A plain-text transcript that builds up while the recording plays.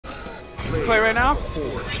Play right now?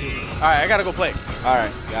 Alright, I gotta go play.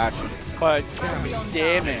 Alright, got you. But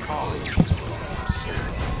damn it.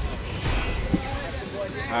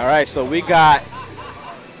 Alright, so we got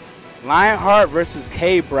Lionheart versus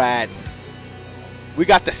Kbrad. We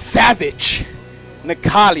got the Savage,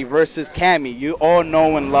 Nikali versus Cammy. You all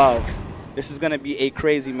know and love. This is gonna be a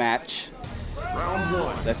crazy match. Round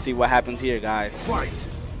 1. Let's see what happens here, guys. Fight.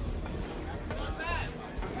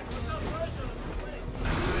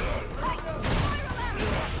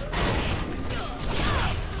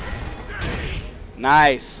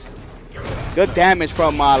 Nice. Good damage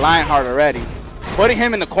from Lionheart already. Putting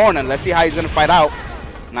him in the corner. Let's see how he's going to fight out.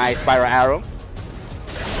 Nice spiral arrow.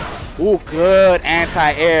 Ooh, good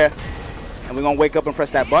anti-air. And we're going to wake up and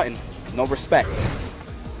press that button. No respect.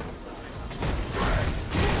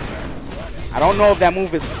 I don't know if that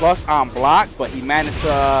move is plus on block, but he managed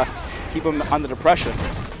to keep him under the pressure.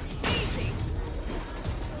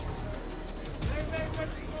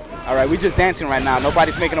 All right, we're just dancing right now.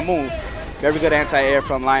 Nobody's making a move. Very good anti-air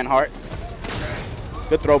from Lionheart.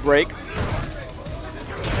 Good throw break.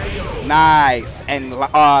 Nice. And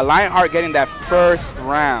Lionheart getting that first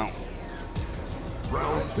round.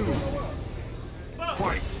 Round 2.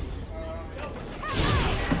 Fight.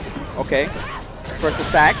 Okay. First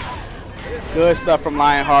attack. Good stuff from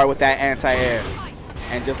Lionheart with that anti-air.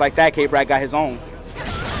 And just like that, Kbrad got his own.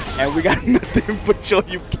 And we got nothing but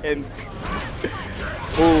Shoryukens.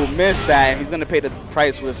 Ooh, missed that. He's going to pay the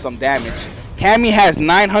price with some damage. Cammy has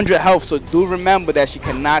 900 health, so do remember that she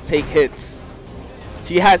cannot take hits.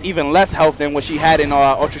 She has even less health than what she had in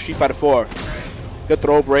Ultra Street Fighter 4. Good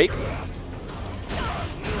throw break.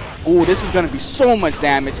 Ooh, this is going to be so much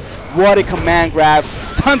damage. What a command grab.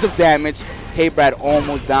 Tons of damage. Kbrad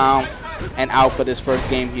almost down and out for this first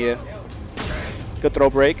game here. Good throw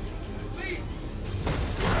break.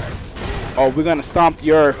 Oh, we're going to stomp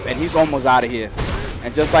the earth, and he's almost out of here.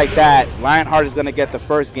 And just like that, Lionheart is going to get the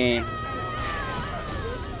first game.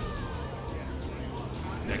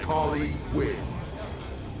 Nikali wins.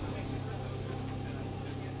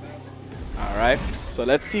 All right. So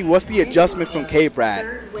let's see what's the adjustment from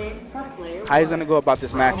Kbrad. How he's going to go about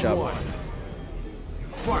this matchup. Round 1.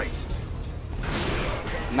 Fight.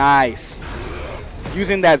 Nice.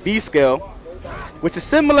 Using that V skill, which is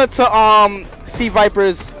similar to Sea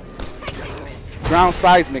Viper's ground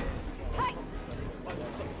seismic.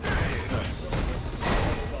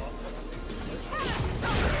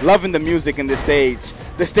 Loving the music in this stage.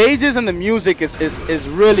 The stages and the music is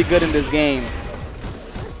really good in this game.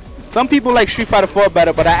 Some people like Street Fighter 4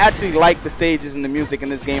 better, but I actually like the stages and the music in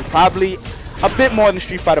this game probably a bit more than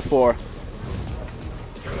Street Fighter 4.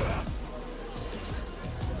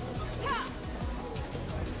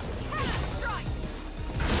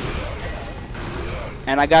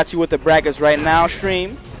 And I got you with the brackets right now,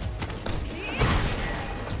 stream.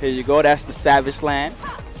 Here you go. That's the Savage Land,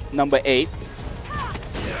 number 8.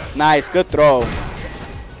 Nice, good throw.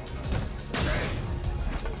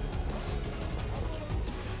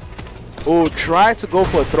 Ooh, tried to go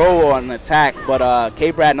for a throw or an attack, but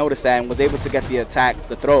Kbrad noticed that and was able to get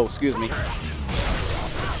the throw, excuse me.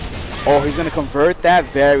 Oh, he's gonna convert that.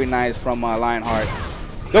 Very nice from Lionheart.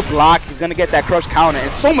 Good block. He's gonna get that crush counter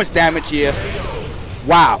and so much damage here.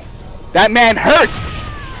 Wow, that man hurts.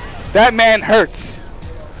 That man hurts.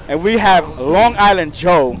 And we have Long Island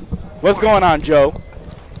Joe. What's going on, Joe?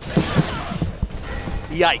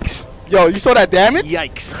 Yikes. Yo, you saw that damage?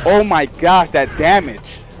 Yikes. Oh my gosh, that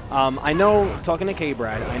damage. I know, talking to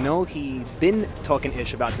Kbrad, I know he been talking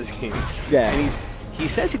ish about this game. Yeah. And he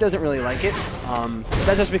says he doesn't really like it.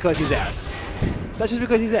 That's just because he's ass. That's just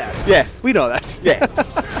because he's ass. Yeah. We know that. Yeah.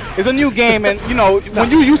 It's a new game, and you know,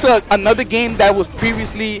 when you use another game that was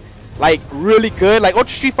previously like really good, like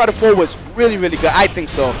Ultra Street Fighter 4 was really, really good. I think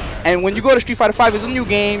so. And when you go to Street Fighter 5, it's a new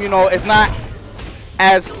game, you know, it's not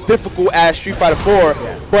as difficult as Street Fighter 4,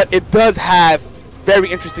 yeah, but it does have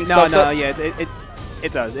very interesting stuff. No, yeah,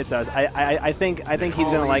 it does. I think he's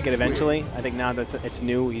gonna like it eventually. I think now that it's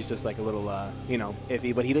new, he's just like a little you know,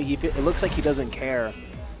 iffy. But it looks like he doesn't care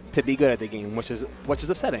to be good at the game, which is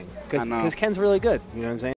upsetting because Ken's really good. You know what I'm saying?